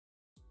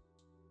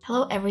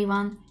Hello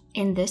everyone!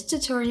 In this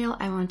tutorial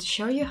I want to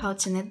show you how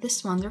to knit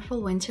this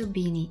wonderful winter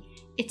beanie.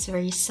 It's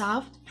very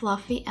soft,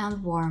 fluffy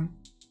and warm.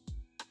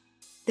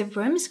 The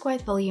brim is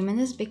quite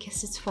voluminous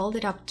because it's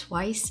folded up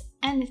twice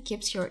and it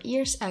keeps your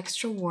ears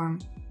extra warm.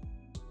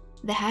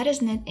 The hat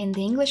is knit in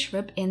the English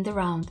rib in the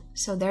round,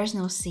 so there's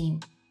no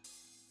seam.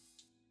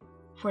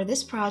 For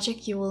this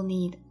project you will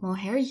need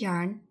mohair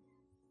yarn.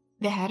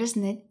 The hat is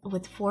knit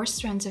with 4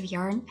 strands of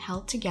yarn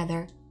held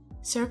together,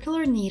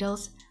 circular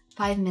needles,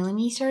 5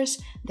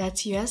 mm,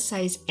 that's US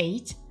size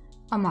 8,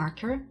 a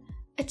marker,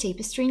 a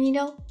tapestry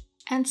needle,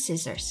 and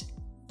scissors.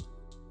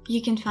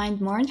 You can find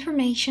more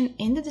information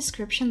in the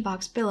description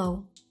box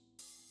below.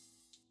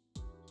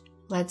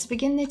 Let's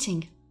begin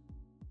knitting.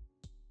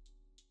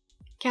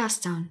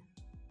 Cast on.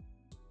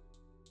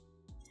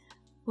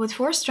 With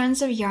 4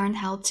 strands of yarn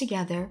held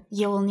together,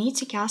 you will need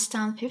to cast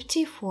on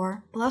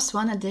 54 plus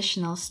 1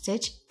 additional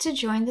stitch to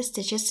join the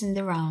stitches in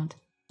the round.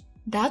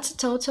 That's a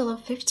total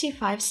of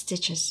 55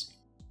 stitches.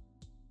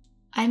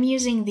 I'm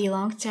using the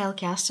long tail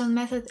cast on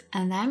method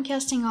and I'm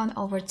casting on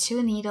over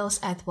 2 needles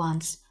at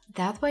once.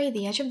 That way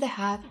the edge of the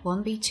hat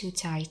won't be too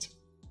tight.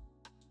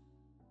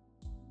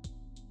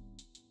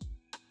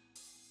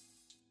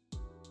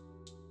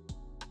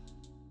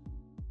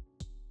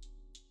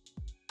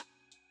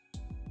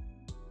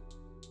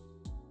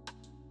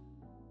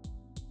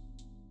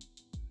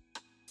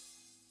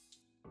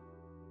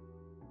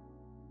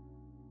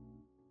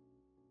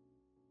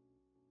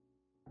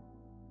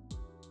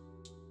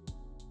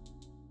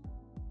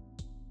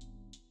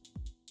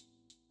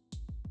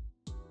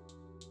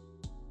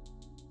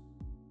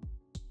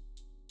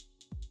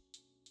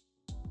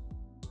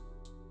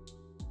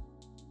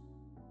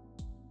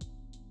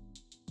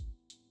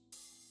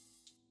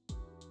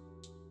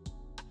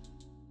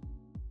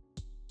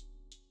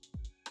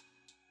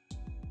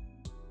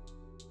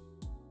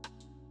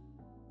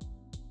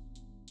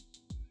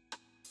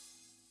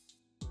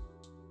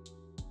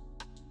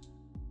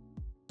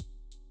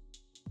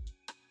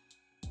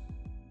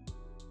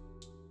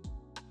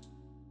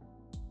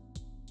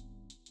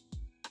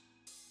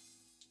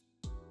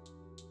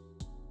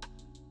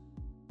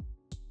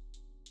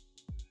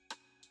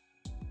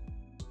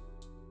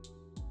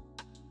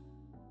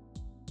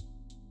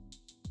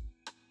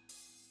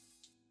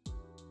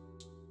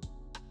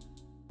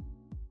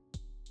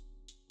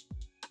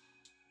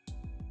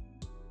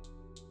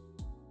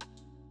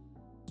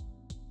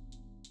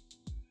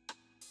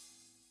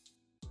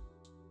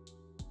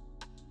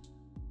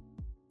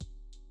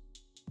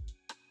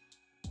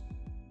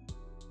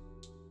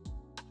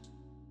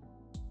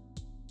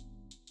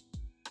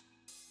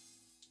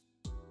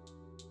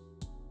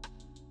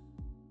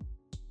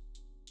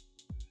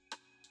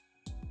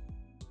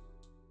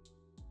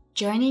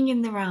 Joining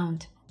in the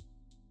round.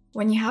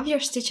 When you have your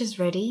stitches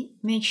ready,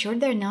 make sure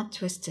they're not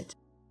twisted.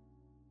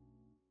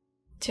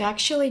 To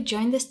actually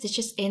join the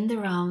stitches in the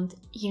round,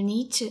 you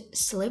need to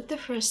slip the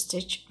first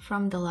stitch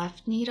from the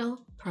left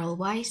needle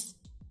purlwise.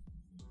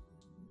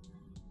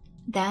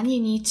 Then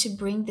you need to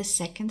bring the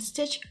second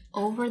stitch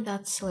over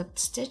that slipped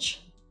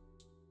stitch.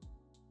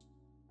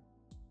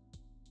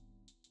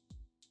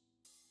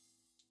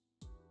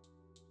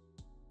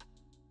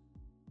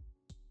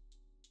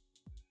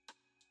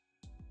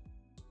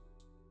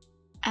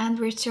 And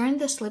return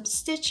the slipped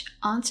stitch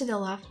onto the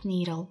left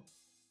needle.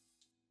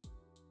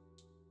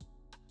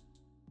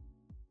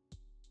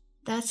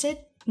 That's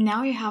it,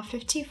 now you have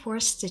 54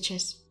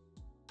 stitches.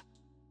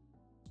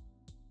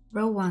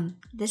 Row 1.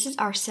 This is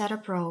our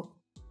setup row.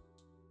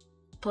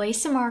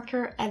 Place a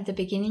marker at the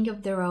beginning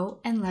of the row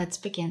and let's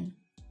begin.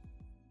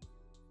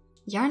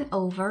 Yarn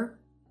over,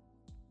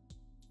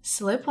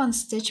 slip 1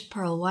 stitch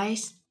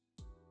purlwise,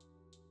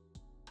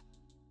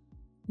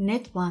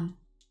 knit 1.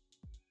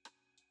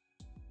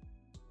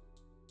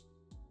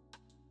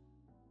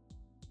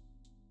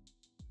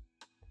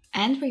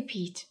 And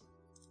repeat.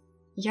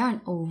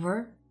 Yarn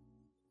over,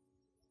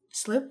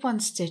 slip 1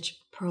 stitch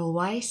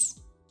purlwise,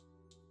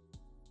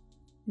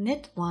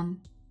 knit 1,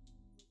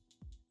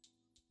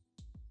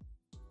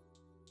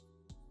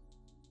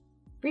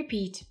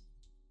 repeat.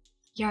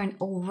 Yarn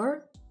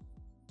over,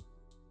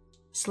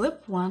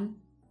 slip 1,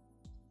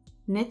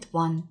 knit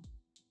 1,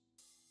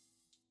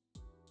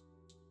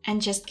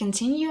 and just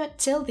continue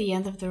till the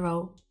end of the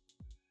row.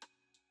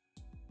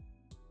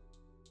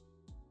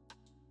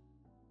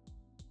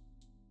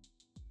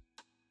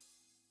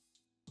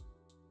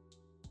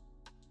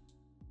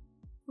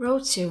 Row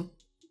 2.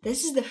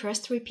 This is the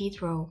first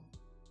repeat row.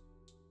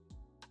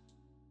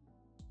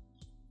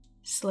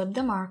 Slip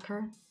the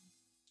marker.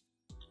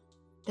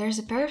 There's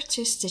a pair of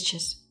 2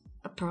 stitches,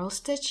 a purl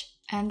stitch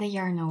and a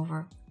yarn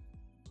over.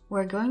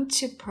 We're going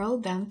to purl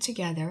them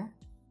together.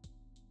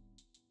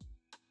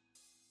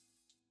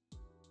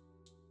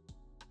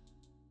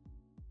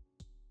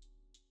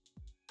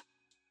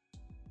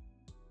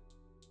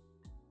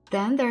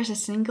 Then there's a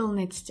single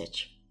knit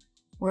stitch.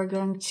 We're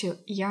going to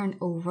yarn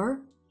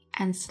over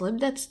and slip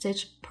that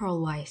stitch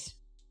purlwise.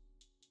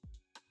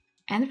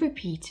 And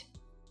repeat.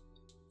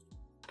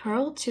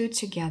 Purl 2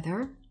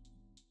 together,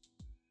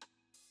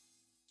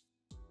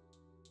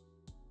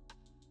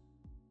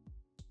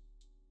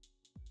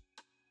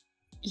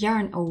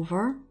 yarn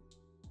over,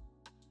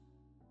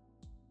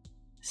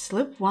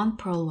 slip 1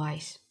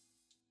 purlwise.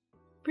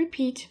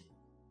 Repeat.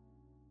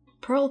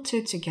 Purl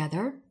 2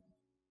 together,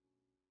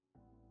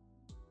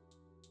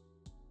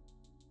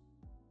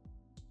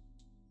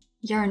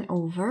 yarn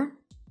over,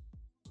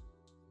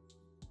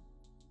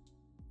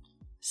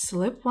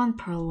 slip 1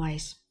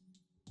 purlwise,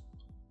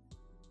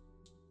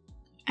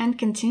 and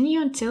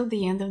continue until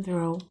the end of the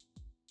row.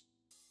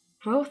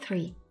 Row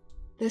 3.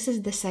 This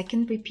is the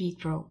second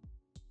repeat row.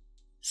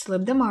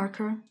 Slip the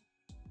marker.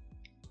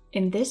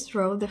 In this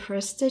row, the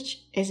first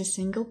stitch is a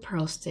single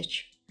purl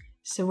stitch,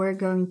 so we're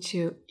going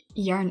to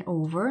yarn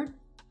over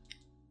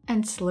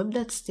and slip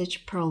that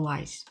stitch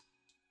purlwise.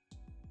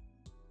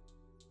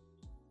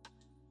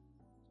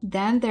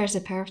 Then there's a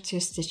pair of 2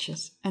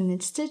 stitches, a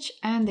knit stitch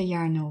and a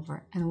yarn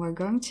over, and we're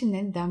going to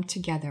knit them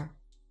together.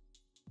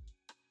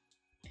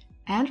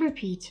 And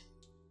repeat.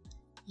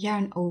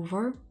 Yarn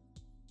over,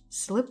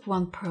 slip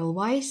 1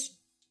 purlwise,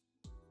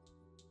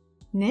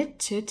 knit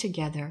 2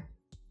 together.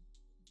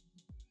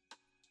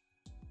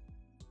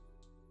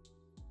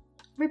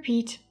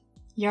 Repeat.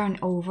 Yarn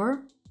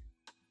over,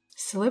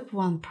 slip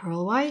 1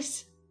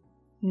 purlwise,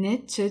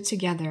 knit 2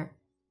 together.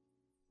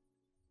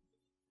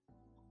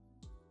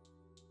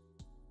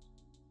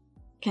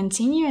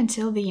 Continue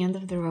until the end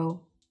of the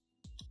row.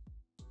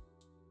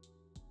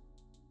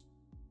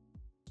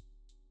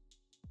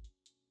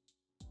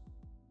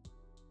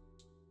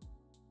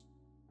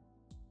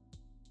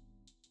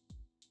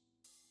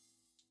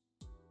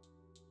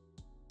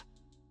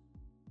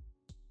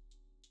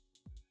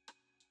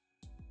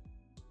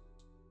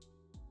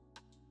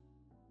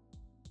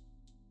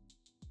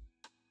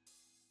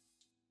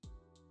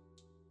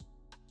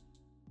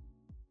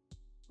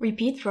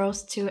 Repeat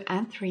rows 2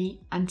 and 3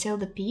 until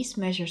the piece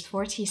measures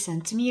 40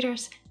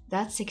 centimeters,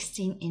 that's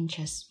 16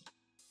 inches.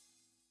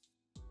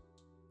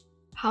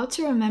 How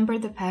to remember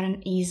the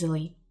pattern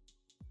easily?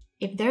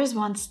 If there's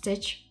 1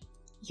 stitch,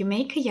 you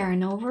make a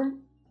yarn over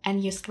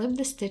and you slip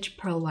the stitch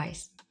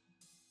purlwise.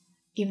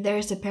 If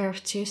there's a pair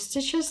of 2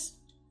 stitches,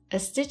 a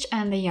stitch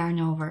and a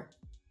yarn over.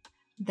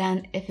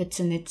 Then if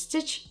it's a knit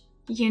stitch,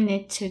 you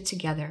knit 2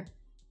 together.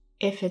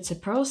 If it's a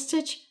purl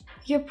stitch,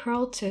 you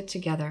purl 2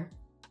 together.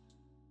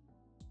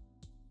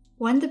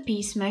 When the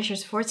piece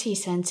measures 40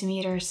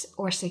 centimeters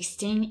or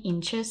 16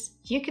 inches,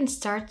 you can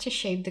start to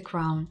shape the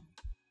crown.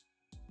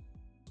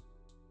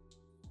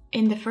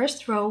 In the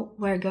first row,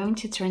 we're going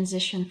to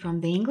transition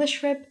from the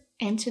English rib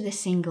into the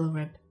single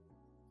rib.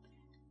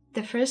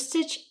 The first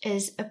stitch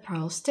is a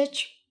purl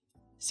stitch,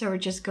 so we're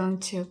just going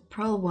to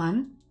purl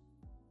 1.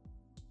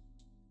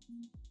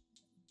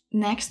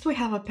 Next, we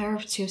have a pair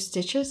of 2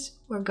 stitches.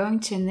 We're going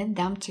to knit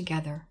them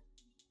together.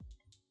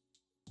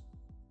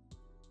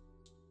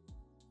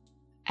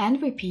 And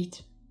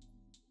repeat.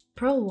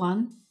 Purl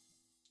 1,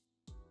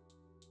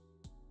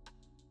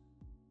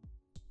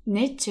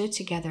 knit 2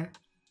 together.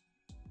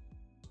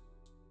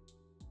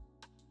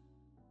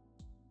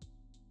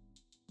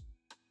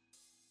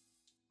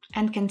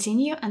 And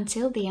continue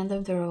until the end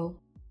of the row.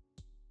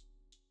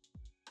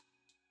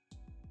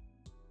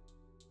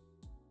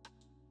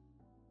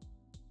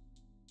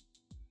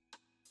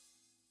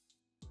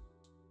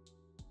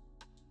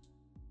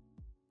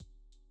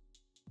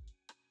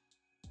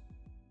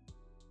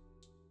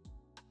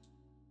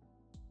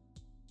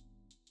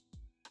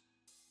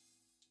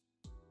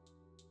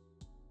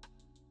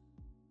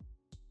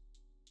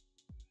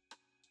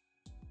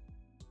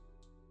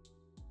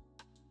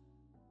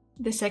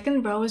 The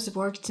second row is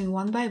worked in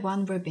 1 by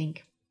 1 ribbing,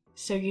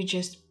 so you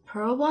just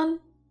purl 1,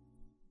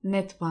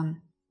 knit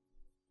 1.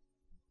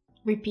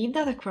 Repeat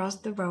that across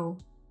the row.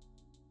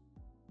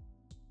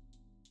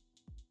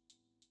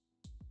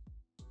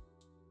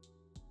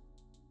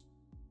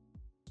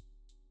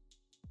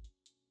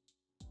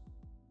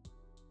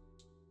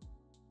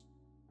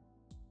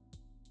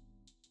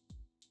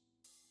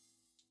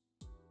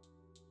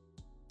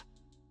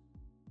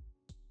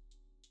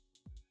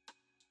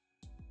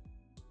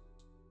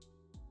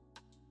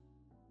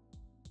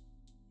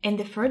 In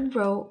the third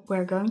row,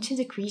 we're going to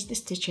decrease the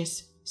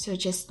stitches, so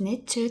just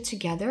knit 2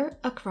 together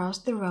across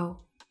the row.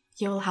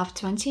 You will have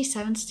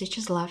 27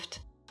 stitches left.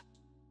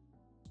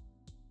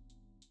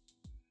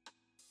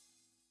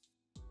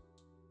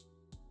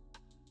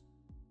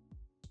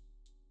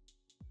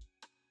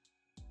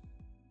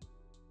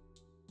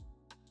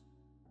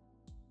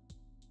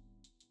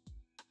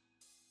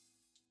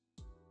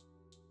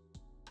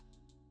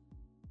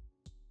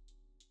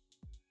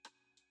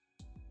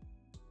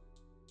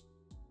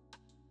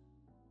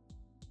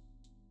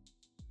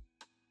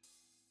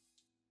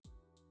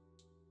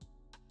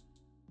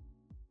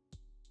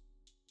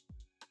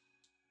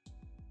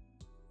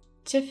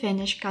 To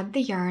finish, cut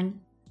the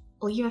yarn,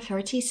 leave a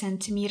 30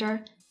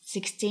 cm,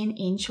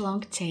 16-inch long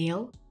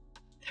tail,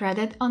 thread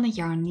it on a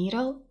yarn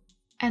needle,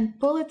 and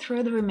pull it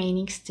through the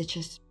remaining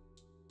stitches.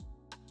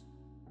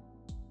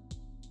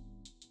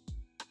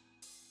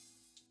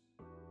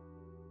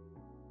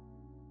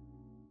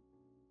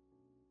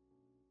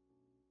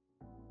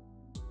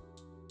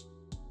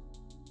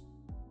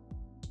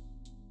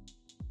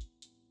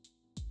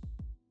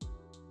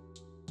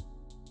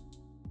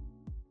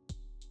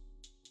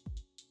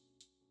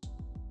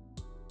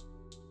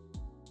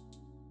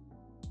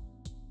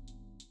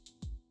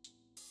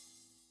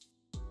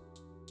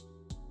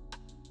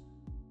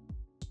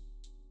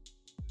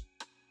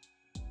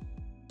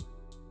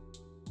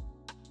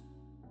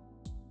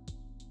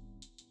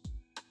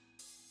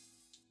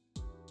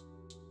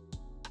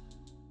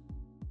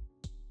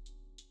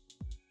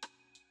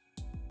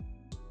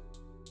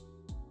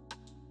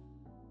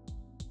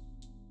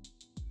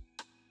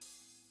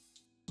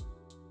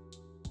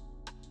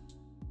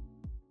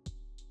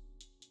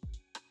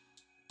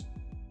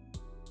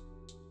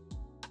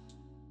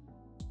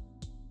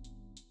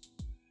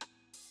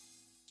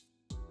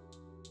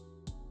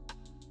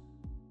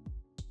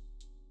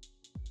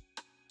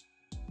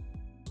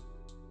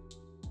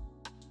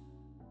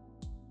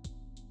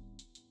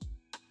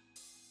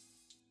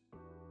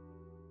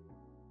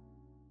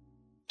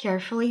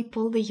 Carefully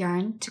pull the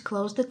yarn to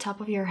close the top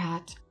of your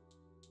hat.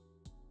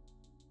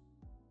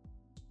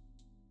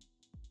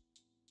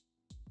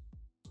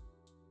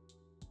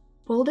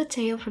 Pull the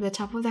tail for the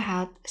top of the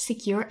hat,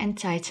 secure and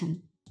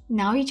tighten.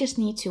 Now you just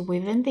need to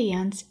weave in the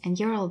ends and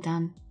you're all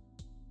done.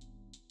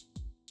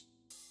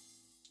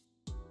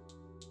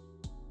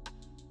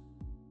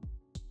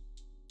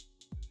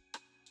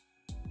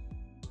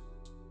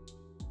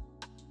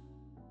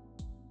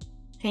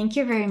 Thank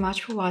you very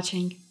much for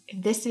watching.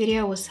 If this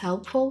video was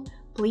helpful,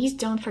 please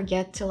don't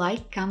forget to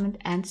like, comment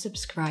and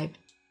subscribe.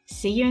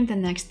 See you in the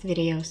next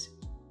videos.